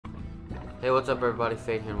Hey, what's up everybody,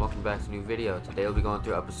 Fade here and welcome back to a new video. Today we'll be going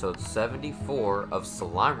through episode 74 of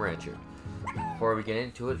Slime Rancher. Before we get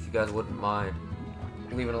into it, if you guys wouldn't mind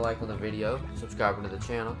leaving a like on the video, subscribing to the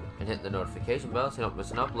channel, and hitting the notification bell so you don't miss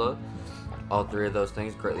an upload. All three of those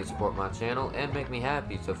things greatly support my channel and make me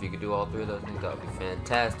happy, so if you could do all three of those things, that would be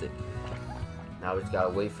fantastic. Now we just gotta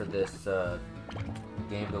wait for this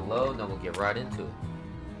game to load, and then we'll get right into it.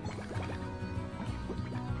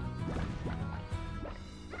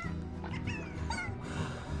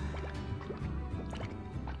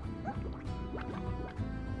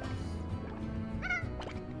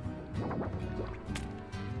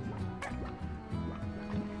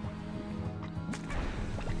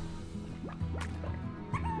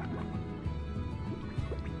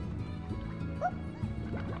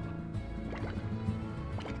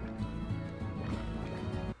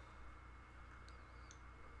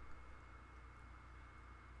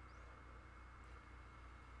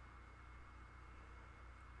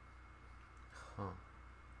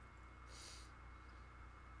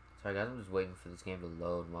 Sorry guys, I'm just waiting for this game to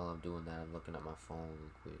load, and while I'm doing that, I'm looking at my phone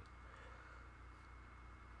real quick.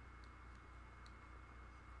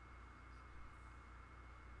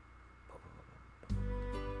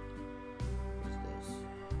 What's this?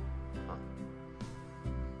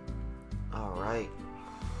 Alright.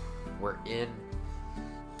 We're in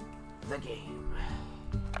the game.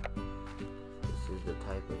 This is the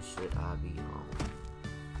type of shit I be on.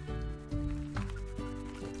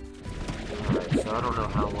 Alright, so I don't know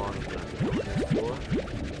how long I'm going to be doing this for,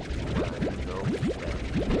 but I know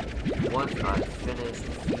that once I finish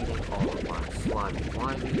feeding all of my slimy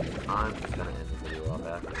Wimeys, I'm just going to end the video off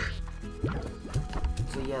after.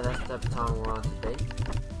 So yeah, that's the type of time we're on today.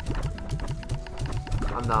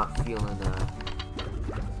 I'm not feeling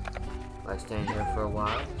like staying here for a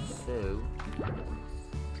while, so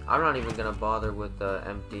I'm not even going to bother with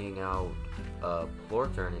emptying out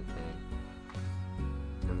plorts or anything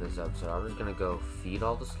in this episode. I'm just gonna go feed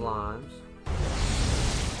all the slimes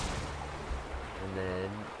and then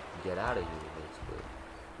get out of here, basically.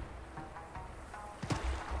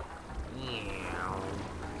 Meow.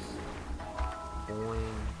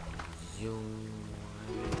 Boing. Zoom.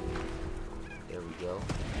 There we go.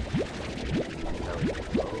 There we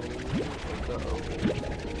go.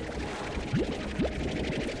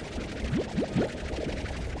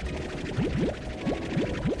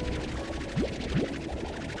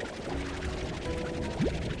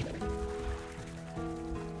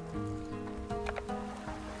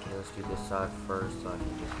 Let's do this side first so I can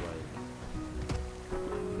just like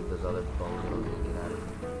get those other bozos and get out of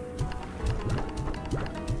here.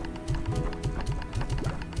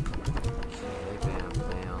 Okay, bam,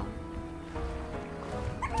 bam.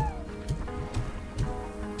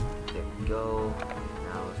 There we go.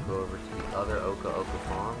 Now let's go over to the other Oka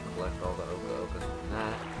farm, collect all the Okas from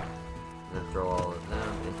that, and then throw all of them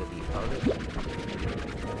into the other.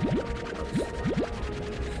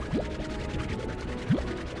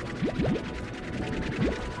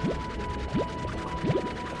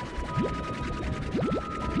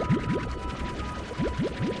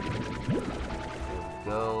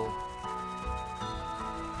 Go.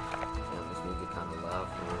 Damn, this music kind of loud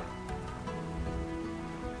for me.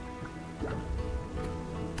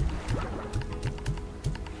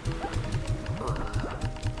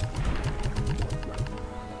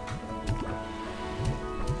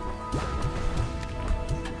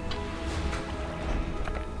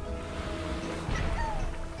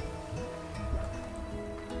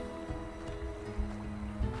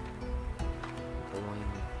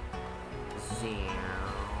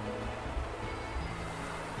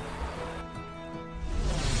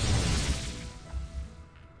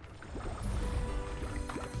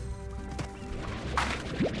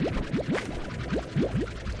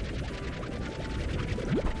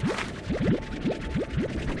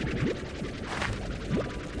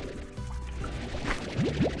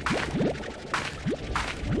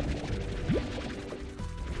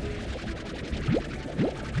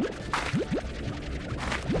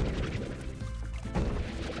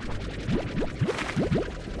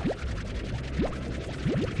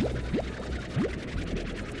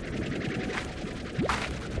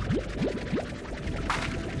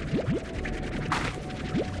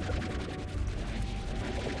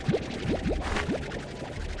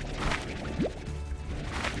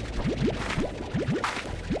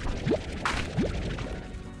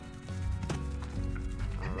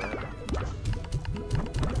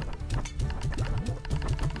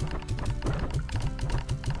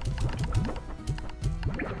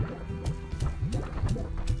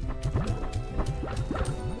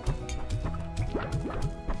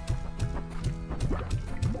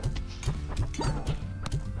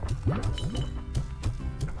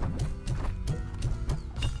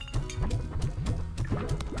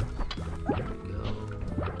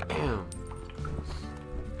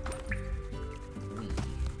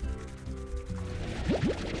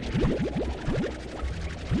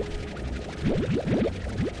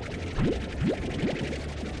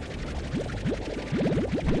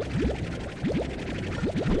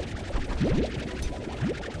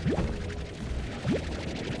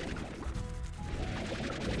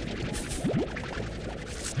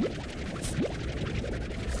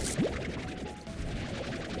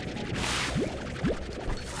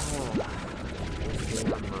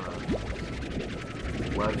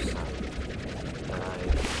 Website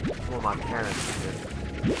that my parents did,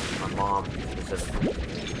 my mom specifically,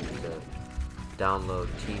 to download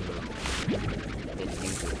Timu and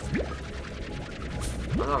use it.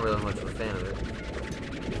 I'm not really much of a fan of it.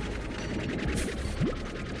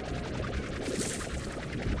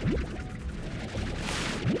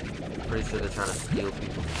 Pretty sure they're trying to steal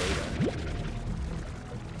people's data.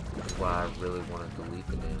 That's why I really want to delete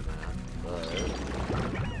the damn app, but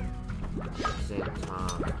at the same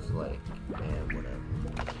time, it's like, man, whatever.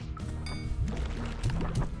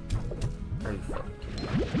 Are you fucking kidding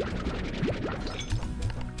me?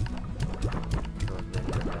 Go ahead and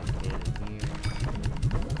get back in here.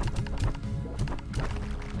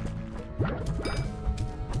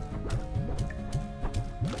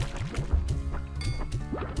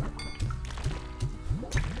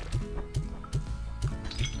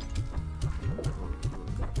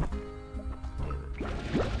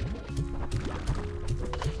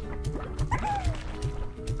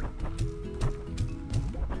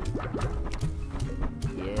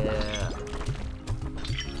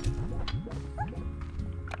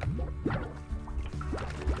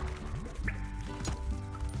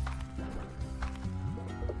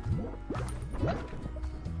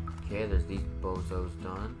 Okay, there's these bozos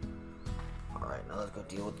done. Alright, now let's go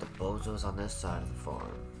deal with the bozos on this side of the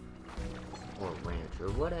farm. Or ranch, or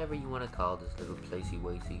whatever you want to call this little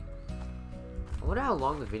placey-wacy. I wonder how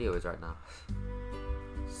long the video is right now.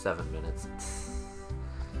 7 minutes.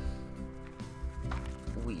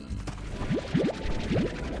 Wee.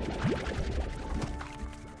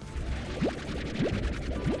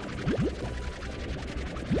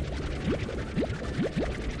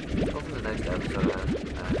 Hopefully the next episode I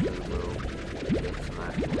actually will get some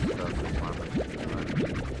actual stuff from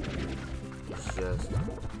It's just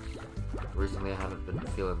recently I haven't been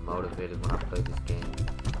feeling motivated when I play this game.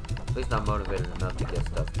 At least not motivated enough to get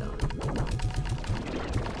stuff done.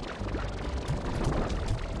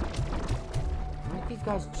 Aren't these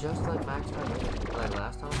guys just like Max like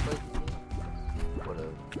last time I played this game?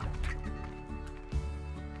 Whatever.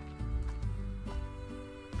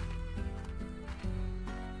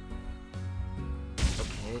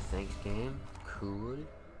 Okay, thanks game. Cool.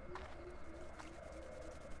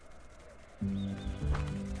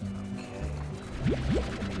 Okay.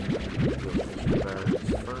 Birds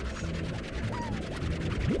first.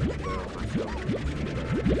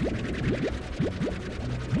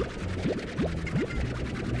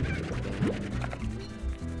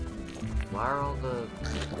 Why are all the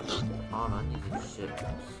onions and shit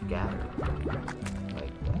scattered?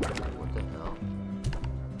 Like, what the hell?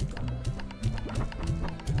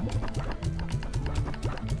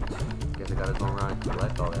 Guess I gotta go around and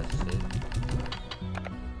collect all that shit.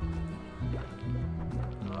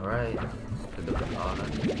 Alright, let's pick up the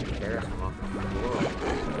onions and carrots from off the floor.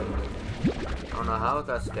 I don't know how it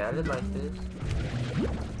got scattered like this.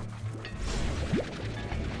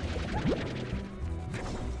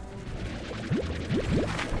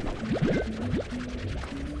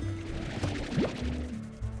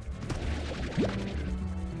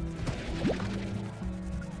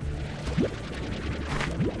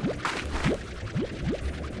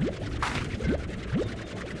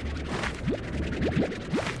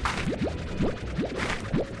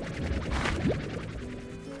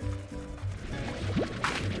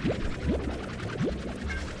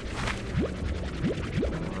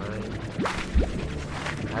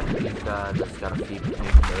 Just gotta feed the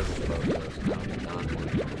service bozos now. I'm done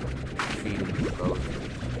with feeding the bozos.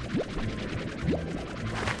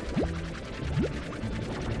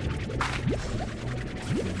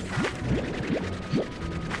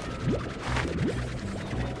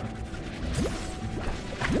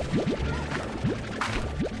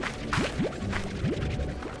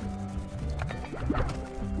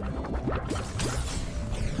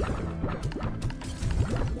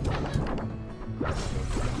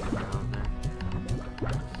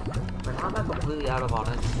 I'm not completely out of on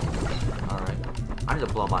it. Alright. I need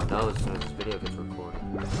to blow my nose as soon as this video gets recorded.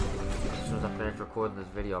 As soon as I finish after recording this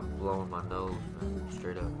video, I'm blowing my nose, man,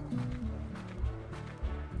 straight up.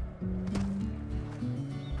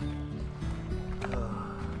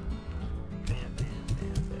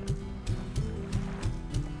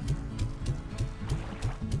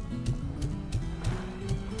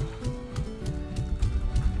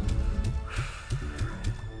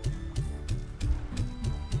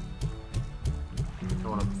 I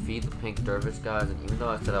want to feed the pink dervish guys, and even though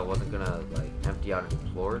I said I wasn't gonna like empty out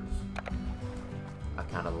any floors, I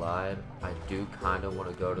kind of lied. I do kind of want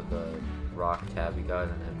to go to the rock tabby guys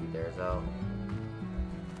and empty theirs out.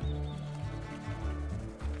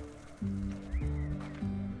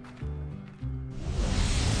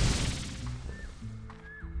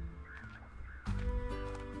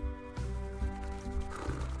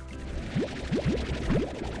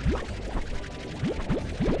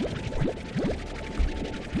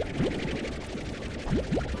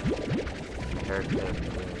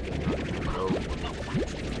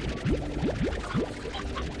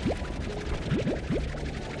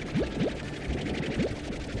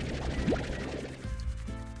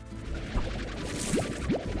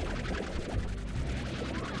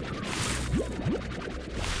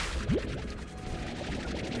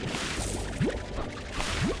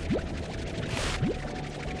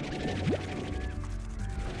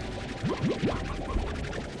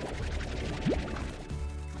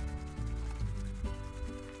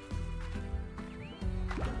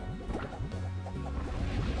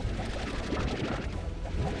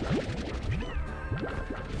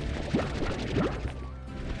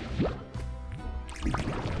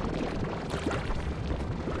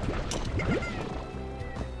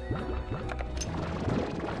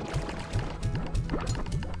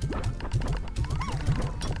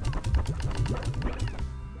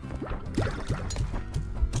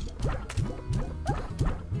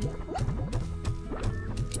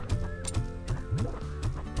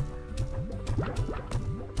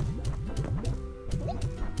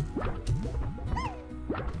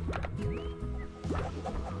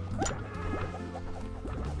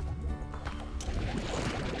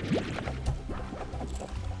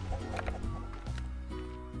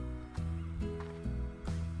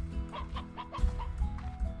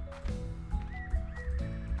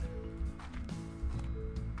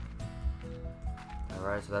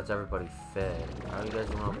 Alright, so that's everybody fed. How are you guys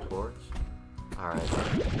doing on floors? Alright.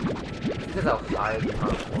 Because how high the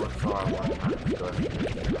floors are, I want to go ahead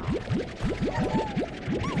and get them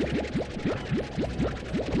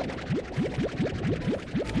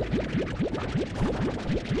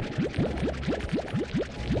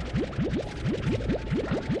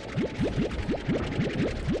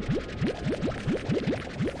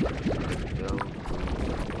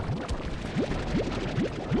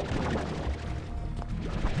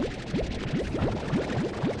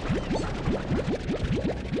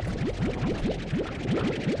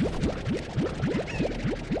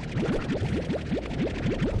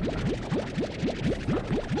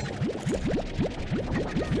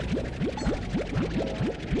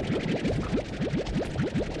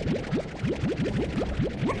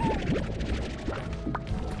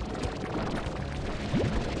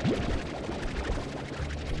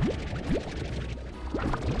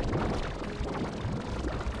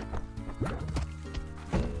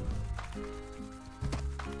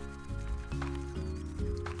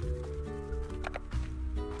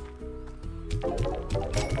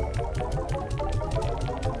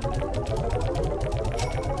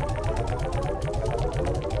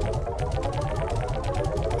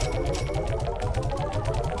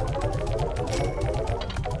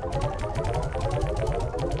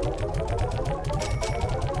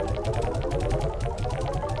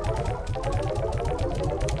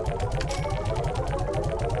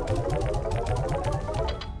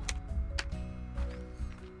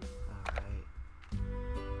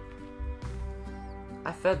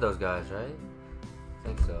I fed those guys, right? I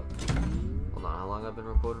think so. Hold on, how long I've been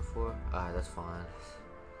recording for? Alright, that's fine.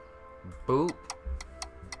 Boop.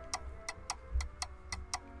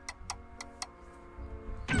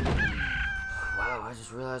 Wow, I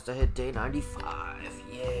just realized I hit day 95.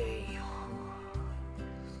 Yay.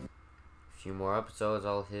 A few more episodes,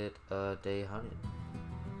 I'll hit day 100.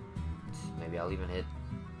 Maybe I'll even hit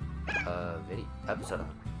episode 100.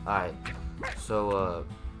 Alright, so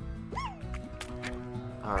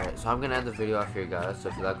alright, so I'm going to end the video off here, guys. So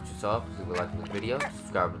if you like what you saw, please leave a like on the video,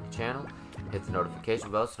 subscribe to the channel, hit the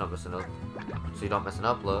notification bell so you don't miss an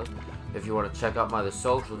upload. If you want to check out my other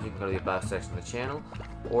socials, you can go to the about section of the channel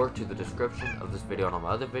or to the description of this video and all my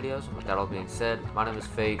other videos. And with that all being said, my name is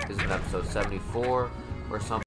Fate. This is episode 74 or something.